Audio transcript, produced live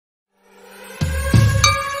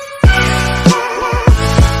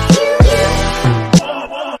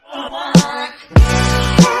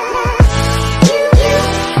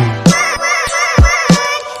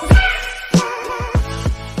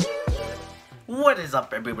What is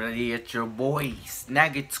up, everybody? It's your boy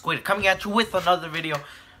Snagit Squid coming at you with another video.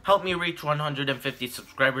 Help me reach 150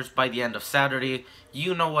 subscribers by the end of Saturday.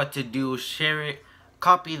 You know what to do. Share it,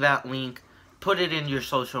 copy that link, put it in your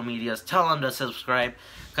social medias, tell them to subscribe.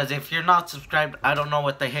 Because if you're not subscribed, I don't know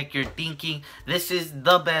what the heck you're thinking. This is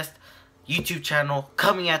the best YouTube channel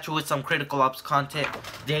coming at you with some Critical Ops content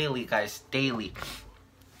daily, guys, daily.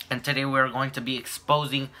 And today we're going to be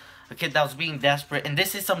exposing a kid that was being desperate. And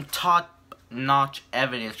this is some top-notch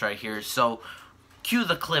evidence right here. So, cue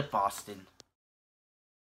the clip, Austin.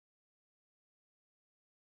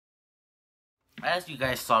 As you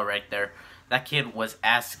guys saw right there, that kid was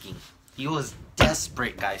asking. He was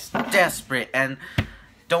desperate, guys. Desperate. And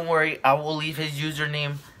don't worry, I will leave his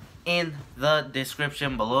username in the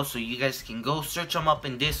description below so you guys can go search him up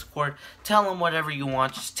in Discord. Tell him whatever you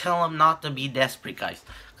want. Just tell him not to be desperate, guys.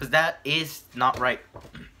 Because that is not right.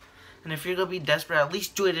 And if you're going to be desperate, at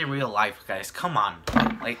least do it in real life, guys. Come on.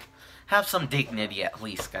 Like, have some dignity at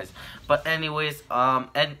least, guys. But anyways,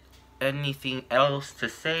 anything else to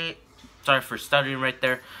say? Sorry for stuttering right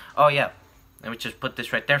there. Oh, yeah. Let me just put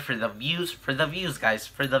this right there for the views. For the views, guys.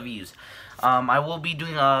 For the views. I will be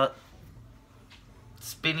doing a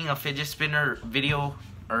spinning a fidget spinner video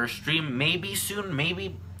or stream maybe soon.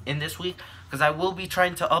 Maybe in this week. Because I will be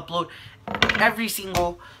trying to upload every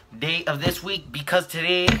single day of this week. Because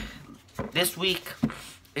this week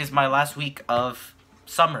is my last week of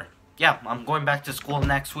summer. Yeah, I'm going back to school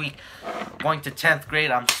next week. Going to 10th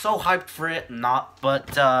grade. I'm so hyped for it.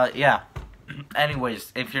 Yeah.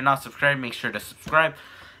 Anyways, if you're not subscribed, make sure to subscribe.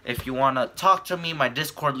 If you want to talk to me, my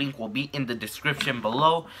Discord link will be in the description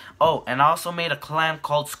below. Oh, and I also made a clan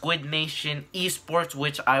called Squid Nation Esports,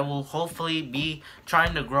 which I will hopefully be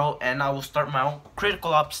trying to grow. And I will start my own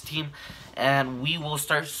Critical Ops team. And we will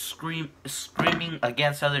start screaming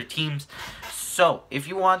against other teams. So, if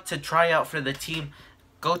you want to try out for the team,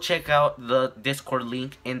 go check out the Discord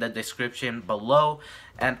link in the description below.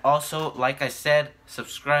 And also, like I said,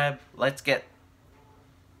 subscribe. Let's get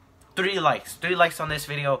 3 likes. 3 likes on this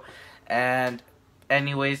video. And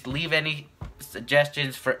anyways, leave any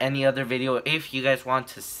suggestions for any other video if you guys want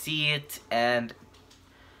to see it. And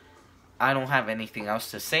I don't have anything else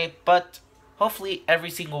to say, but hopefully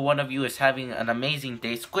every single one of you is having an amazing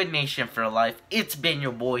day. Squid Nation for life. It's been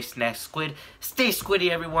your boy Snack Squid. Stay squiddy,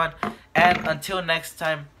 everyone. And until next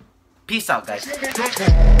time, peace out, guys.